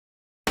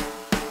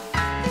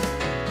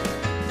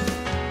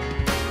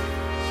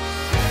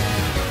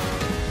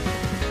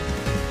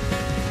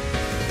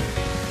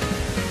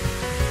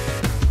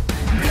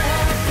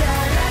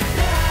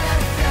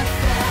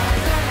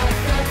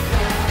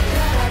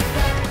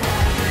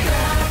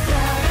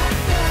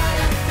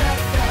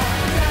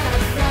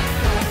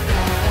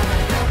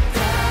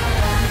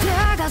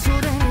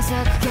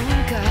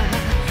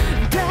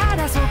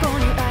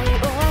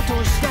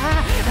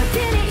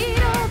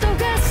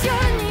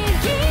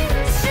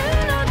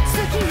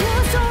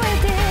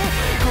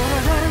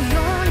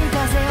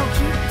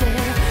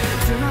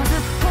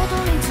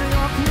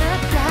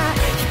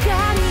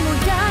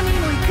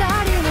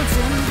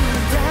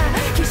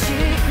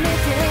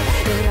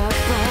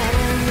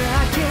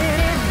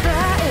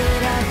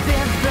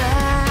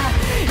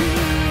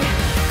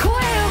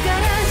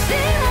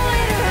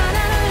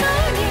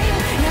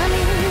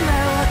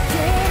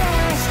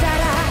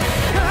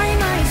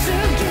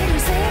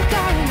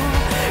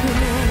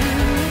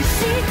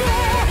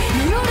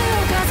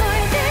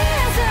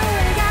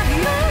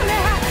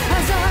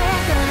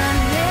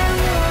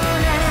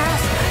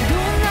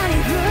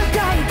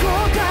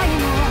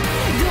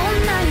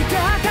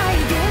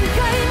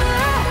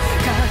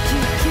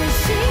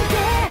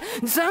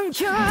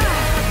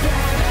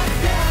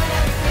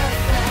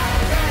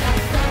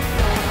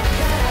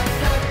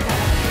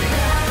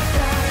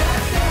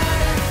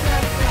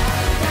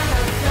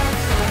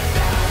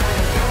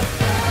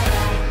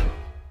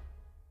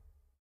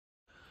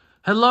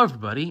Hello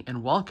everybody,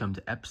 and welcome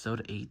to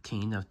episode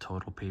 18 of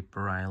Total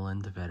Paper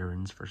Island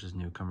Veterans vs.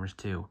 Newcomers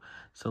 2.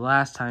 So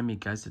last time you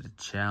guys did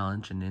a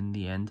challenge, and in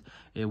the end,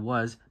 it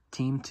was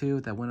Team 2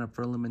 that went up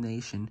for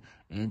elimination,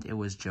 and it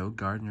was Joe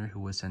Gardner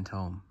who was sent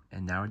home.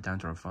 And now we're down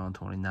to our final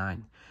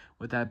 29.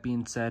 With that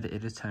being said,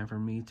 it is time for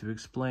me to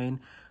explain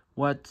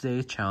what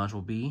today's challenge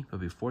will be, but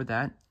before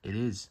that, it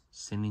is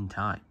singing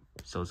time.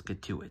 So let's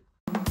get to it.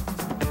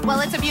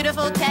 Well, it's a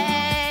beautiful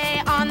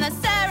day on the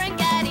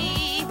Serengeti.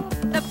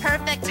 The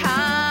perfect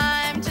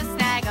time to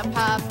snag a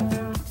pup.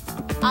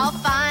 I'll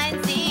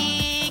find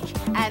Zeke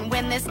and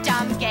win this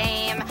dumb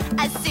game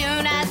as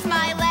soon as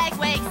my leg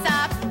wakes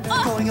up.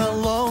 Oh. Going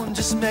alone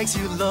just makes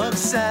you look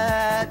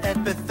sad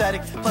and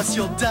pathetic. Plus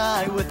you'll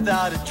die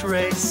without a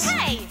trace.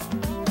 Hey!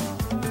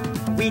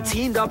 We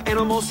teamed up and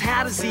almost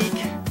had a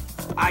Zeke.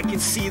 I can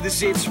see the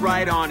zits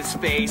right on his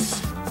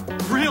face.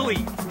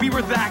 Really, we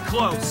were that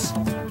close.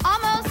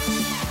 Almost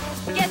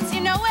gets you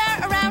nowhere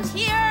around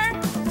here.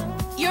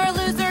 You're a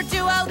loser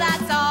duo,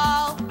 that's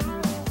all.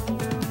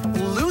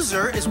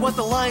 Loser is what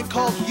the lion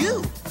called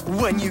you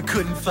when you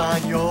couldn't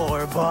find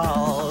your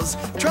balls.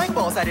 Drag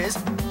balls, that is.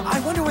 I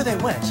wonder where they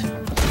went.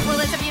 Well,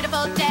 it's a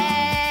beautiful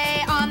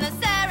day on the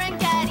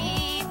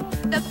Serengeti.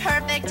 The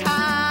perfect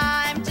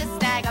time to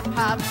snag a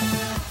pup.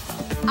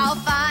 I'll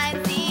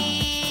find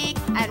Zeke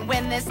and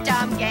win this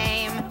dumb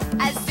game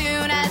as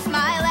soon as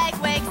my leg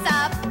wakes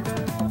up.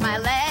 My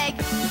leg.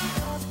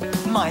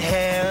 My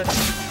hair.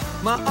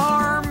 My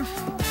arm.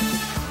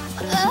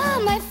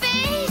 Oh, my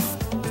face!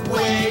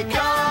 Wake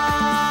up!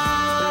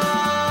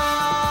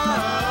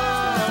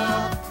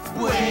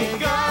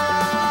 Wake up!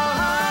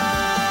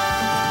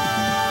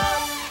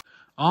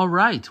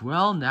 Alright,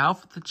 well now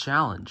for the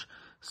challenge.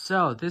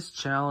 So this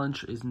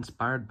challenge is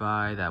inspired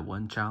by that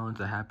one challenge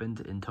that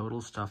happened in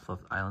Total Stuff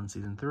of Island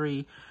Season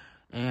 3.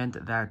 And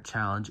that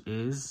challenge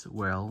is,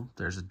 well,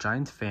 there's a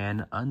giant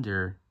fan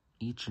under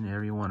each and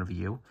every one of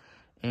you.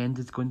 And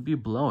it's going to be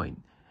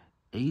blowing.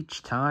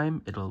 Each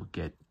time it'll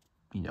get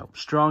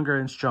stronger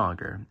and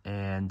stronger,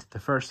 and the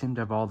first team to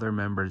have all their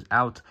members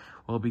out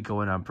will be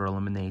going up for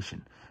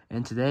elimination.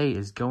 And today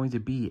is going to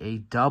be a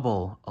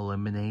double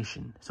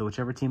elimination. So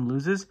whichever team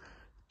loses,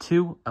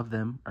 2 of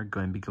them are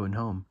going to be going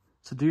home.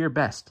 So do your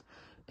best.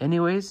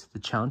 Anyways, the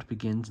challenge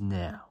begins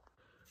now.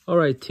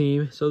 Alright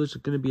team, so there's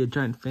going to be a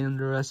giant fan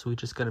under us, so we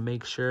just got to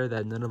make sure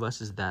that none of us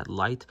is that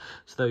light,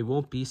 so that we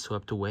won't be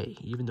swept away,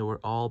 even though we're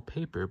all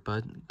paper.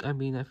 But, I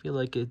mean, I feel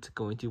like it's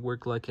going to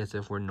work like as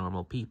if we're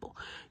normal people.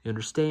 You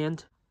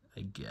understand?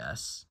 I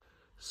guess.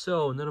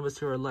 So, none of us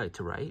here are light,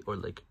 right? Or,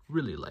 like,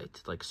 really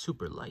light, like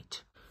super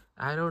light.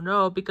 I don't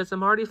know, because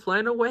I'm already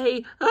flying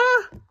away.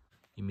 Ah!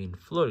 You mean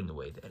floating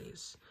away, that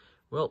is.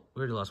 Well,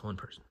 we already lost one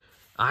person.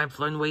 I'm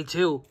floating away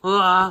too.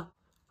 Ah!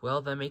 Well,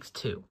 that makes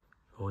 2.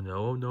 Oh,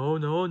 no, no,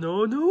 no,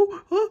 no,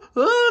 no. Ah,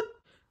 ah.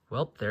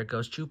 Well, there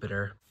goes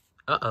Jupiter.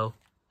 Uh-oh.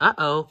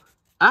 Uh-oh.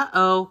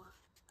 Uh-oh.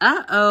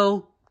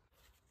 Uh-oh.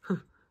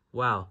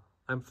 Wow,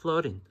 I'm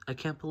floating. I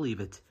can't believe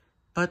it.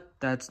 But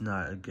that's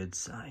not a good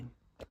sign.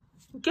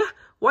 Yeah,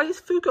 why is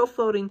Fugo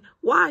floating?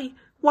 Why?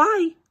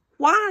 Why?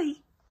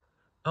 Why?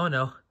 Oh,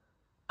 no.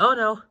 Oh,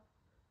 no.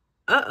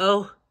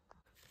 Uh-oh.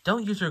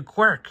 Don't use your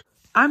quirk.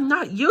 I'm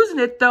not using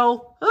it,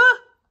 though. Ah!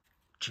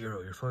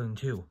 Jiro, you're floating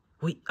too.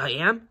 Wait, I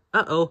am?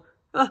 Uh-oh.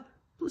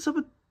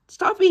 Someone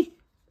stop me.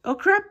 Oh,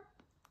 crap.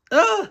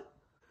 Oh,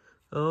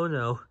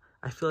 no.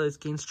 I feel like it's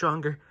getting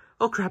stronger.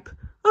 Oh, crap.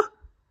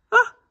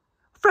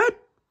 Fred,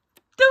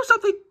 do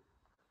something.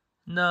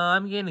 No,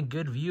 I'm getting a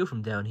good view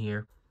from down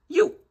here.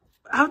 You,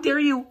 how dare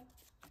you?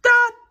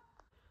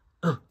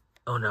 Oh,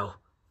 no.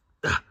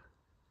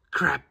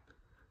 Crap.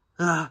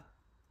 Oh,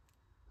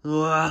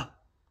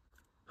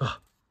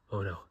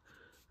 no.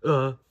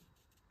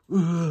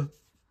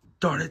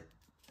 Darn it.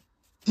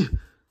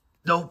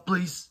 No,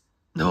 please.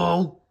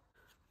 No.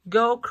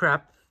 Go,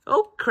 crap.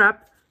 Oh,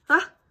 crap.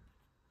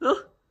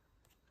 Oh,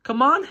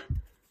 come on.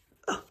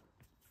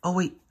 Oh,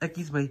 wait. I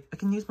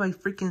can use my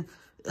freaking...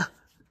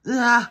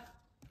 oh,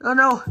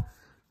 no.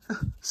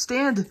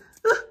 Stand.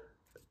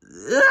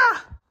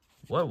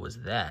 What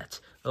was that?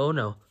 Oh,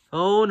 no.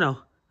 Oh, no.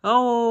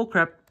 Oh,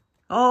 crap.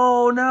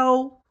 Oh,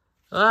 no.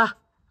 Oh,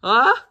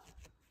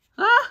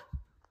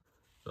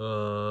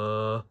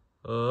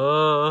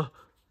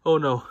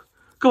 no.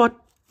 Go on.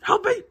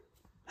 Help me.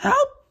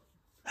 Help.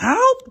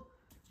 Help.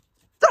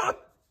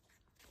 Stop.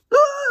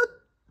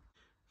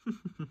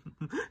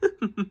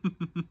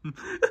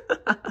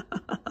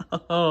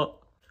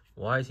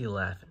 Why is he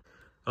laughing?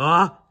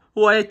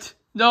 Wait.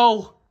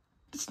 No.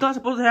 It's not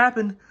supposed to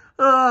happen.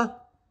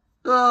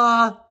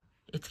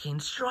 It's getting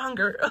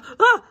stronger.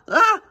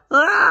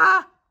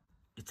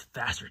 It's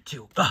faster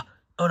too.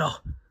 Oh no.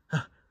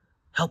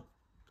 Help.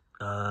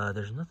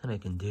 There's nothing I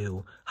can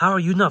do. How are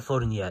you not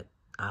floating yet?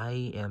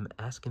 I am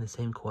asking the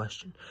same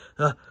question.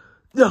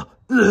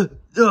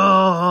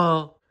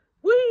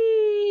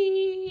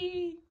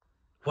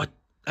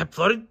 I'm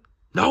floating?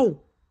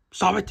 No!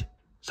 Stop it!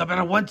 Stop it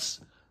at once!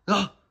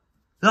 No!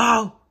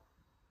 No!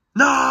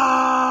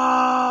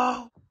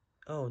 No!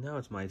 Oh, now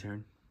it's my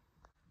turn.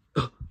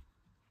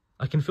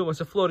 I can feel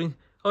myself floating.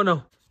 Oh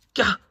no.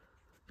 Gah!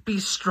 Be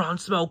strong,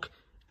 Smoke.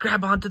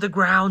 Grab onto the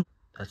ground.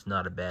 That's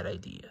not a bad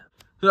idea.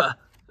 No!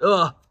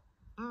 Oh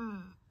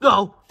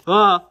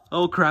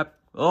crap.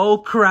 Oh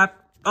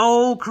crap.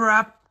 Oh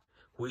crap.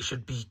 We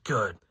should be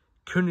good.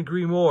 Couldn't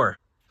agree more.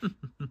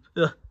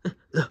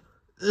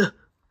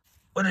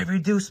 Whatever you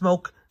do,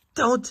 Smoke,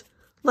 don't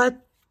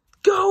let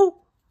go.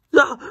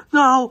 No!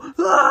 No!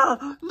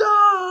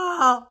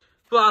 No!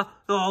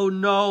 Oh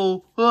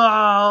no!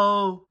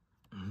 Oh!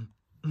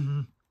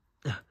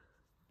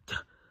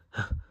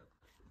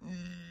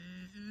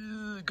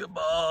 Come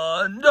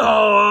on! No!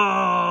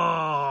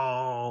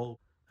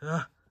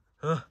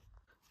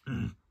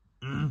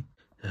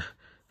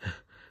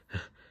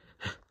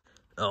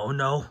 Oh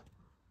no!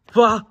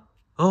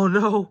 Oh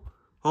no!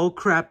 Oh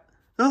crap!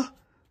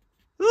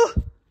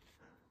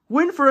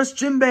 Win for us,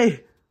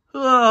 Jinbei!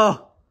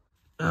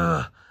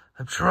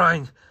 I'm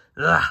trying.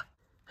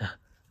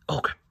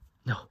 Okay.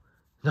 No.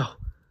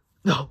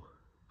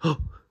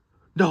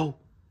 Oh,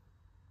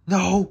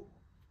 no.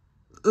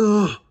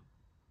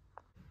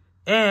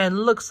 And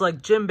looks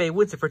like Jinbei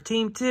wins it for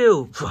Team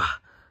 2.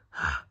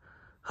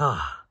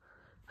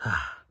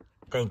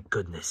 Thank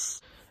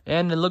goodness.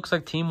 And it looks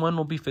like Team 1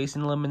 will be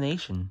facing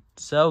elimination.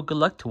 So good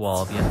luck to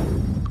all of you.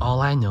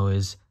 All I know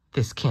is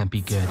this can't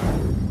be good.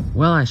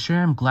 Well, I sure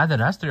am glad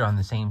that us three are on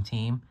the same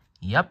team.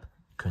 Yep,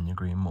 couldn't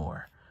agree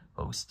more.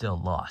 But we still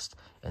lost,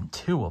 and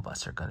 2 of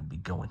us are going to be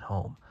going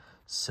home.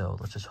 So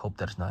let's just hope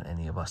that it's not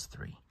any of us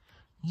 3.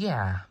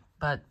 Yeah,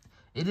 but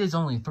it is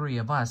only 3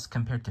 of us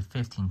compared to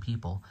 15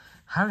 people.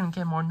 How are we going to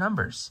get more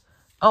numbers?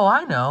 Oh,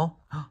 I know.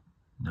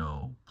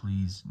 No,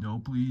 please.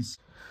 No, please.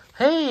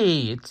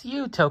 Hey, it's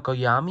you,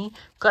 Tokoyami.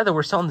 Glad that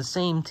we're still on the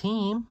same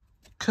team.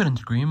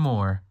 Couldn't agree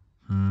more.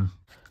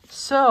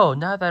 So,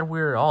 now that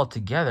we're all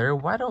together,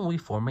 why don't we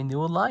form a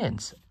new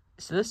alliance?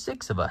 So there's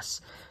 6 of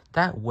us.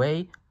 That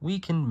way, we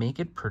can make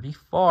it pretty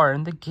far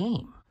in the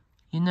game.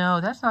 You know,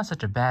 that's not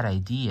such a bad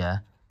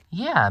idea.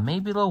 Yeah,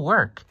 maybe it'll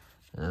work.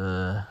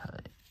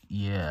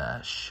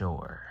 Yeah,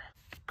 sure.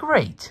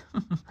 Great.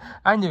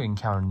 I knew I can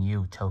count on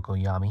you,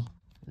 Tokoyami.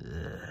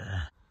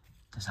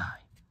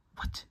 Decide.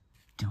 What?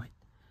 Do it.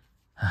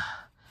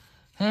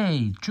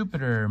 Hey,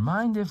 Jupiter,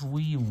 mind if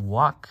we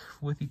walk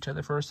with each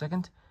other for a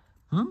second?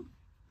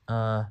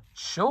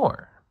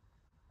 Sure.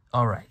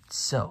 Alright,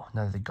 so,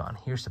 now that they're gone,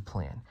 here's the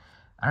plan.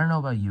 I don't know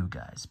about you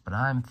guys, but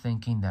I'm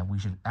thinking that we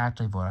should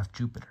actually vote off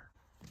Jupiter.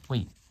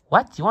 Wait,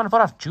 what? You want to vote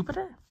off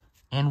Jupiter?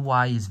 And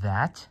why is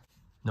that?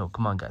 No,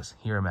 come on guys,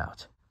 hear him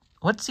out.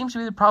 What seems to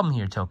be the problem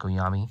here,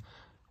 Tokoyami?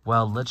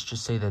 Well, let's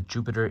just say that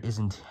Jupiter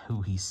isn't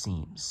who he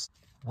seems.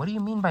 What do you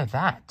mean by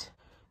that?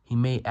 He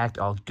may act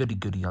all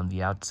goody-goody on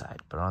the outside,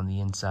 but on the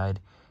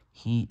inside,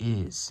 he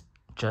is,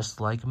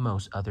 just like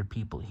most other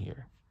people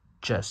here,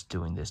 just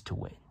doing this to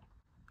win.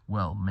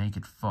 Well, make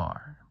it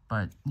far.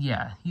 But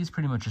yeah, he's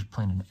pretty much just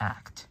playing an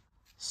act.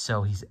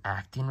 So he's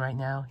acting right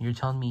now? You're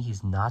telling me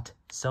he's not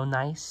so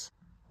nice?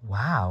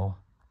 Wow.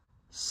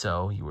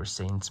 So you were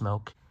saying,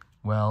 Smoke?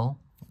 Well,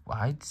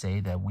 I'd say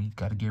that we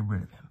gotta get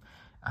rid of him.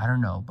 I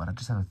don't know, but I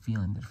just have a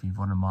feeling that if we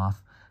vote him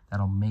off,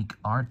 that'll make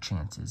our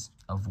chances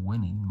of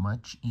winning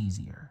much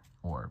easier.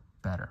 Or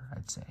better,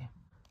 I'd say.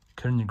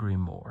 Couldn't agree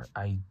more.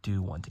 I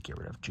do want to get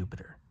rid of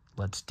Jupiter.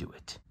 Let's do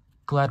it.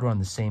 Glad we're on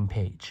the same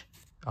page.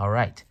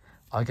 Alright.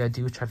 All I gotta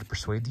do is try to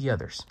persuade the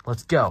others.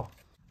 Let's go.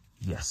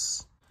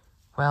 Yes.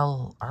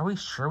 Well, are we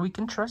sure we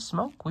can trust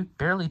Smoke? We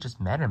barely just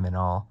met him and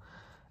all.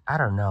 I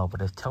don't know,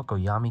 but if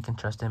Tokoyami can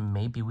trust him,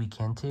 maybe we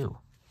can too.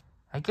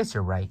 I guess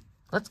you're right.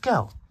 Let's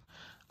go.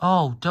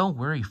 Oh, don't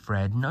worry,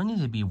 Fred. No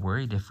need to be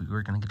worried if we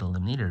were going to get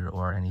eliminated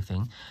or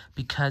anything,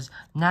 because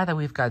now that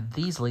we've got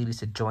these ladies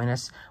to join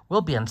us,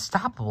 we'll be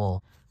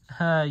unstoppable.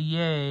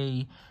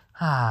 Yay.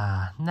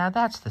 Now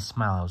that's the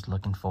smile I was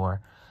looking for.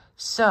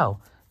 So,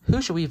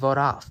 who should we vote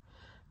off?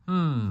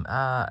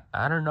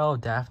 I don't know,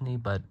 Daphne,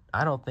 but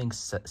I don't think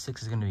 6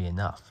 is going to be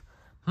enough.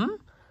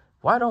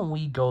 Why don't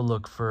we go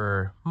look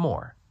for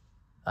more?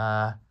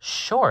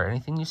 Sure,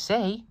 anything you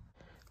say.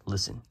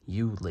 Listen,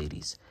 you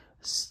ladies,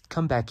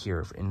 come back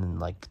here in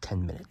like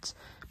 10 minutes,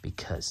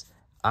 because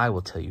I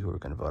will tell you who we're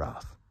going to vote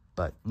off,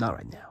 but not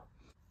right now.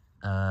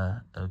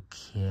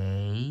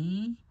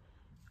 Okay.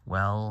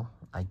 Well,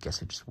 I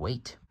guess I just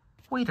wait.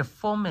 Wait a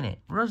full minute.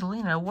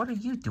 Rosalina, what are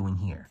you doing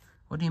here?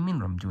 What do you mean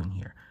what I'm doing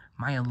here?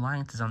 My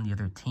alliance is on the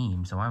other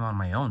team, so I'm on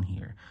my own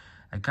here.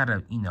 I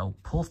gotta,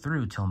 pull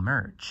through till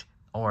merge,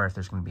 or if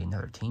there's going to be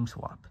another team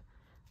swap.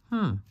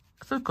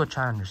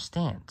 Fuko-chan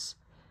understands.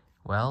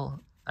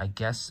 Well, I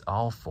guess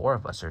all 4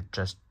 of us are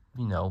just,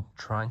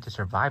 trying to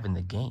survive in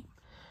the game.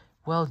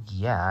 Well,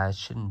 yeah, it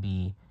shouldn't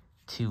be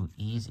too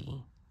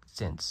easy,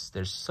 since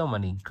there's so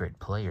many great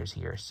players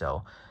here,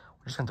 so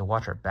we're just going to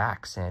watch our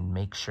backs and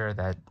make sure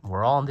that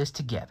we're all in this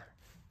together.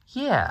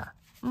 Yeah,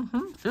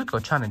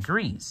 Fuko-chan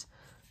agrees.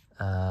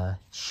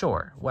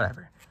 Sure,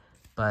 whatever.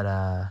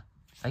 But,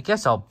 I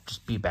guess I'll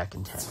just be back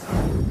in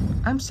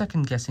 10. I'm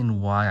second guessing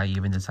why I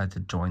even decided to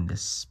join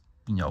this,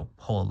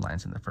 whole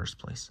alliance in the first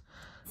place.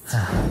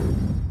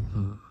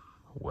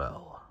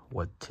 Well,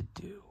 what to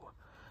do?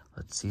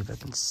 Let's see if I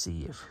can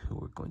see who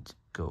we're going to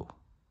go.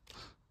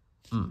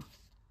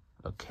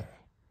 Okay.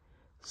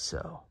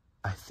 So,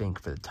 I think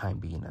for the time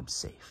being I'm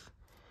safe.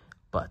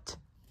 But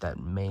that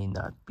may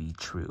not be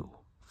true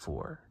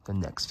for the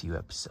next few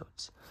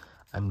episodes.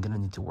 I'm gonna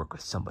need to work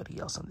with somebody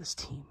else on this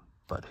team.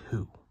 But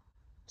who?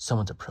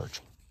 Someone's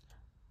approaching.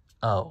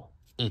 Oh,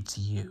 it's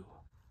you.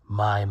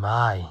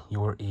 My, you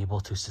were able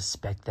to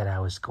suspect that I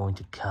was going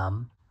to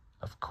come?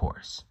 Of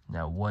course.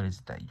 Now what is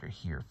it that you're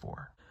here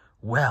for?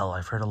 Well,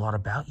 I've heard a lot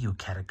about you,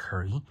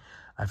 Katakuri.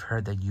 I've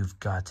heard that you've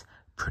got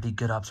pretty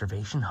good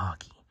observation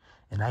hockey.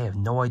 And I have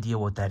no idea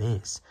what that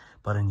is.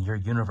 But in your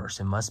universe,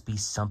 it must be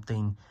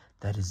something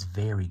that is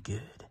very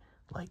good.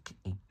 Like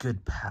a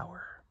good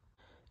power.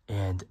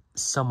 And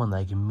someone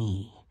like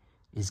me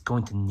is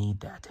going to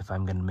need that if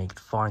I'm going to make it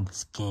far in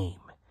this game.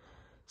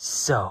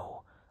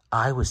 So,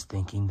 I was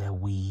thinking that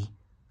we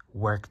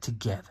work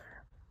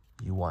together.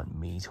 You want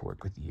me to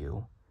work with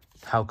you?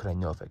 How could I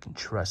know if I can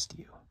trust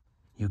you?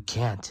 You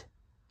can't.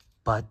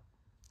 But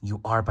you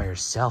are by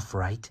yourself,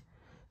 right?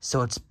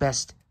 So it's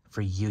best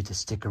for you to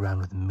stick around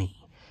with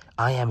me.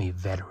 I am a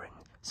veteran,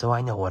 so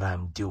I know what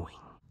I'm doing.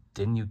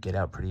 Didn't you get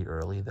out pretty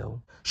early,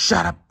 though?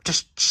 Shut up!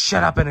 Just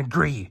shut up and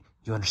agree!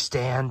 You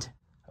understand?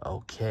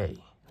 Okay.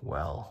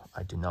 Well,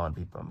 I do not want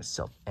to be by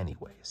myself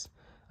anyways.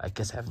 I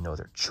guess I have no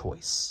other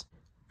choice.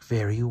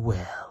 Very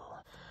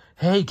well.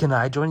 Hey, can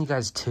I join you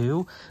guys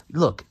too?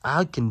 Look,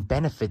 I can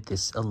benefit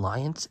this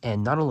alliance,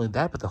 and not only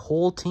that, but the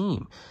whole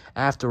team.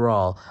 After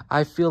all,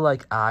 I feel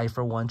like I,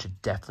 for one, should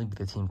definitely be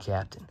the team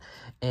captain.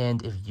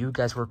 And if you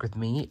guys work with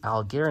me,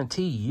 I'll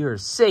guarantee your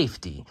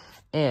safety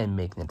and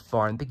making it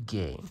far in the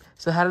game.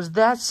 So how does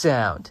that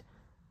sound?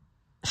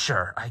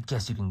 Sure, I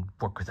guess you can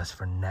work with us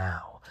for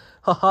now.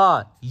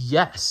 Haha,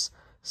 yes.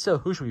 So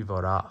who should we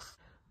vote off?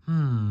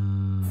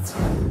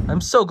 I'm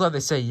so glad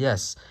they say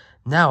yes.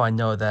 Now I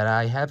know that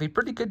I have a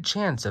pretty good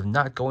chance of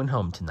not going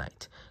home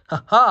tonight.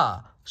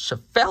 Haha,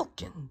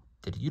 Falcon.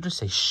 Did you just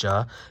say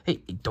Sha?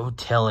 Hey, don't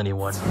tell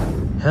anyone.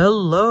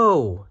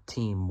 Hello,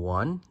 Team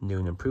 1, new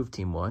and improved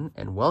Team 1,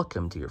 and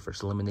welcome to your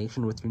first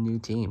elimination with your new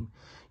team.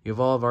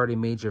 You've all already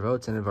made your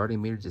votes and have already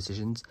made your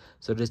decisions,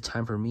 so it is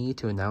time for me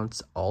to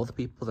announce all the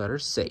people that are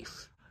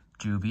safe.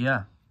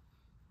 Juvia,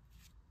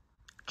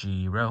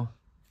 Jiro,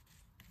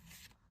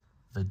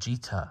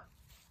 Vegeta,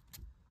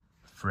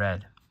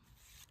 Fred,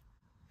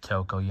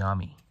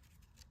 Tokoyami,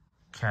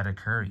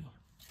 Katakuri,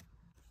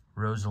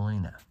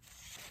 Rosalina,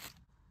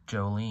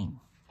 Jolene,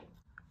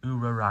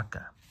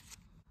 Uraraka,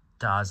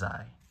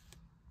 Dazai,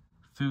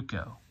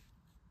 Fuko,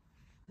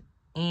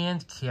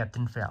 and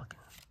Captain Falcon.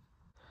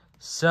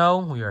 So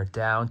we are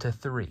down to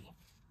 3.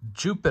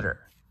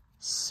 Jupiter,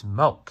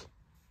 Smoke,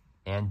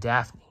 and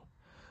Daphne.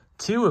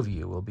 2 of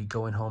you will be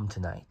going home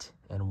tonight,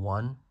 and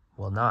 1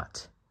 will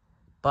not.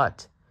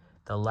 But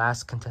the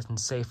last contestant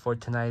safe for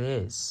tonight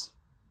is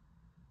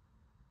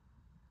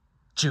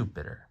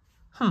Jupiter.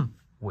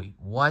 Wait,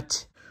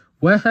 what?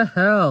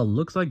 Well,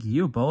 looks like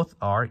you both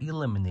are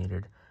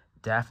eliminated.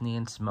 Daphne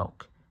and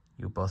Smoke.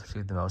 You both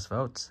received the most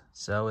votes,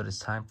 so it is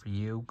time for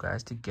you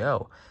guys to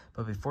go.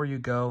 But before you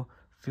go,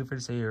 feel free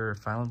to say your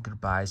final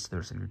goodbyes to the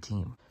rest of your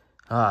team.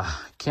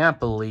 Can't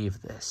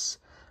believe this.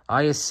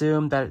 I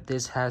assume that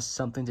this has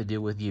something to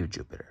do with you,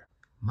 Jupiter.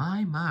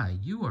 My,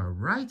 you are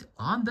right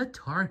on the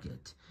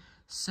target.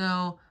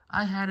 So,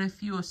 I had a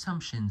few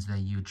assumptions that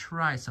you'd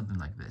try something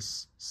like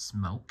this,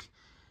 Smoke.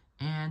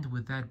 And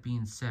with that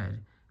being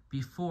said,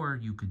 before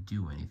you could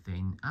do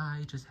anything,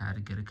 I just had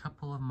to get a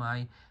couple of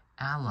my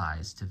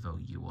allies to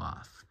vote you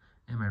off.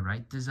 Am I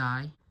right,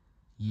 Dazai?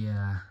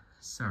 Yeah,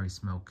 sorry,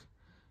 Smoke.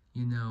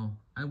 You know,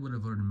 I would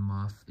have voted him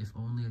off if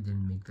only I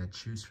didn't make that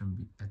choice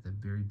at the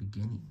very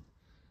beginning.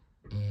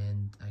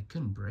 And I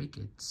couldn't break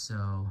it,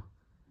 so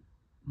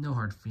no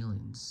hard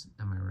feelings,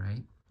 am I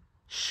right?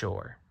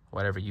 Sure,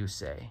 whatever you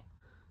say.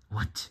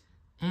 What?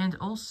 And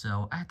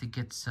also, I had to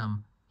get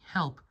some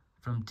help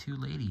from 2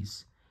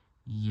 ladies.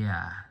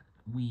 Yeah,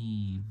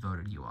 we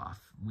voted you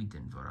off. We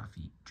didn't vote off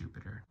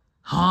Jupiter.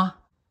 Huh?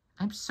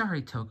 I'm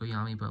sorry,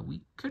 Tokoyami, but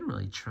we couldn't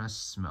really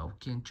trust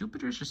Smoke, and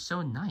Jupiter's just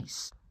so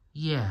nice.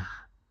 Yeah,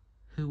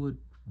 who would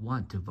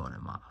want to vote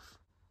him off?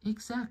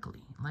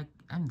 Exactly, like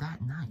I'm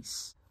that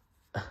nice.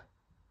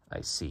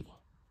 I see.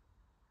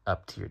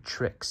 Up to your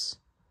tricks.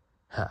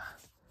 Huh.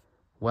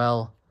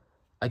 Well,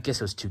 I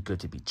guess it was too good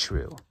to be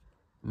true.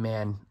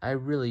 Man, I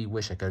really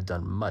wish I could have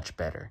done much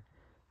better.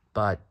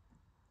 But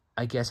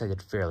I guess I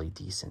did fairly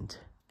decent.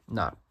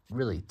 Not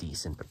really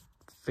decent, but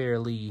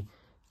fairly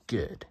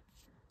good.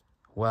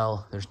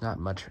 Well, there's not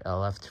much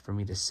left for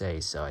me to say,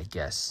 so I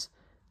guess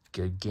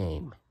good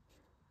game.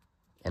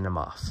 And I'm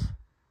off.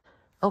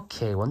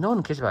 Okay, well, no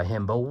one cares about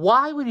him, but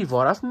why would he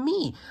vote off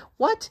me?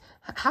 What?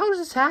 How does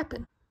this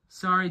happen?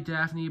 Sorry,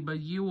 Daphne,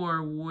 but you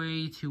are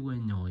way too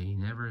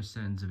annoying. Ever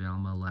since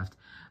Velma left,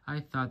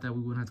 I thought that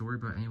we wouldn't have to worry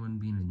about anyone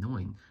being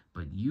annoying,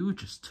 but you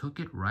just took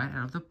it right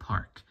out of the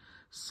park.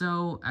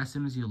 So, as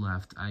soon as you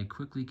left, I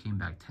quickly came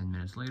back 10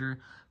 minutes later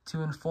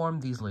to inform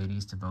these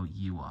ladies to vote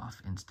you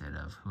off instead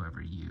of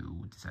whoever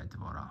you decide to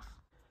vote off.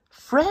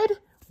 Fred,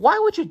 why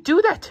would you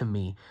do that to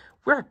me?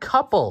 We're a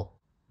couple.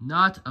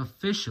 Not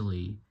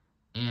officially,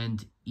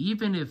 and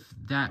even if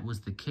that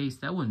was the case,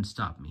 that wouldn't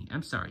stop me.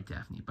 I'm sorry,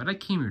 Daphne, but I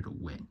came here to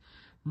win,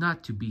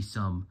 not to be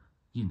some,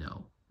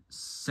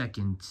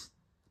 second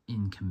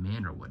in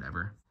command or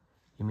whatever.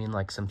 You mean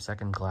like some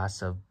second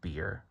glass of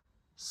beer?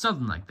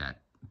 Something like that,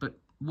 but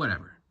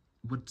whatever.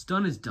 What's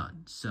done is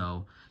done,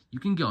 so you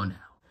can go now.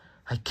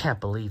 I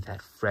can't believe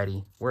that,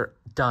 Freddy. We're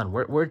done.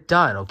 We're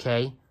done,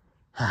 okay?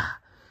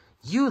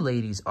 You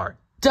ladies are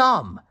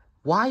dumb.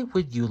 Why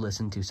would you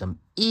listen to some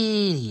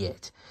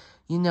idiot?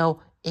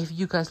 If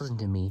you guys listened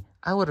to me,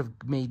 I would have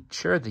made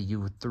sure that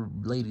you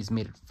ladies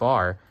made it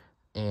far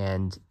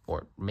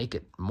or make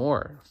it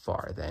more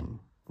far than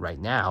right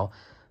now.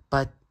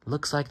 But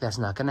looks like that's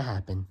not going to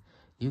happen.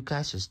 You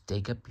guys just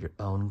dig up your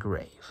own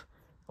grave.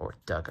 Or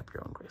dug up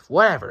your own grave.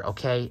 Whatever,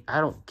 okay?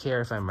 I don't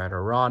care if I'm right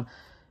or wrong,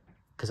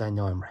 because I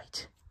know I'm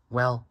right.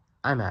 Well,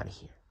 I'm out of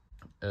here.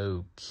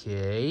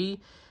 Okay.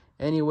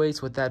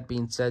 Anyways, with that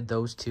being said,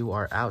 those two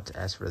are out.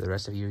 As for the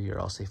rest of you, you're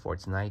all safe for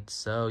tonight,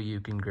 so you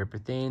can grab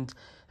your things,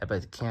 head back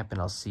to camp, and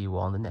I'll see you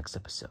all in the next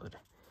episode.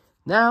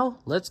 Now,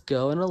 let's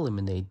go and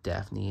eliminate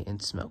Daphne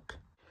and Smoke.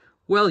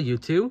 Well, you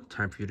two,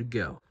 time for you to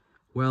go.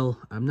 Well,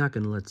 I'm not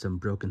going to let some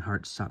broken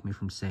heart stop me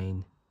from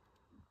saying,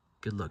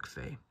 good luck,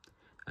 Faye.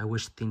 I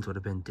wish things would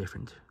have been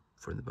different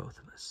for the both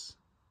of us.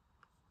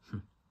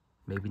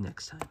 Maybe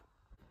next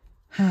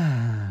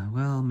time.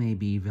 Well,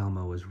 maybe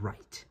Velma was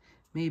right.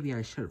 Maybe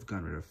I should have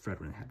gotten rid of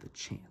Fred when I had the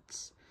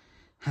chance.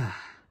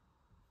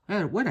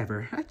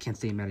 Whatever. I can't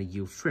stay mad at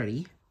you,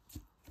 Freddy.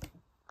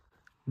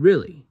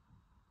 Really?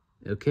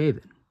 Okay,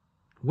 then.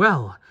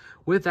 Well,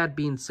 with that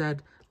being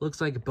said, looks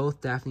like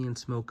both Daphne and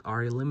Smoke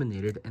are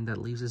eliminated, and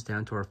that leaves us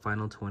down to our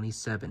final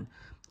 27.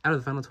 Out of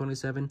the final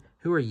 27,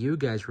 who are you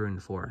guys rooting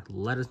for?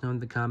 Let us know in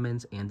the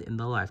comments and in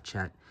the live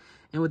chat.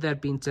 And with that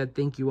being said,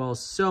 thank you all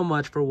so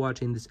much for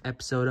watching this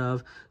episode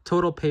of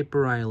Total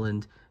Paper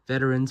Island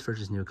Veterans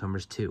vs.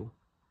 Newcomers 2.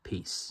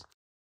 Peace.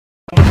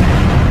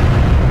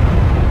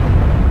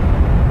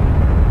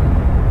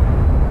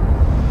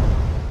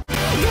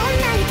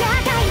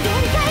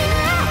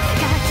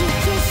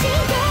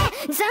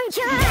 Thank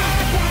you.